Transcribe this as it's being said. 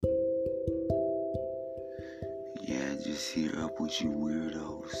just hear up with you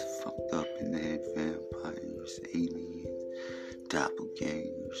weirdos, fucked up in the head vampires, aliens,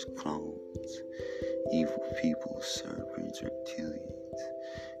 doppelgangers, clones, evil people, serpents, reptilians,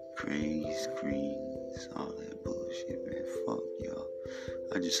 grays, greens, all that bullshit, man. Fuck y'all.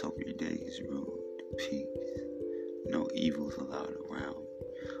 I just hope your day is ruined. Peace. No evils allowed around.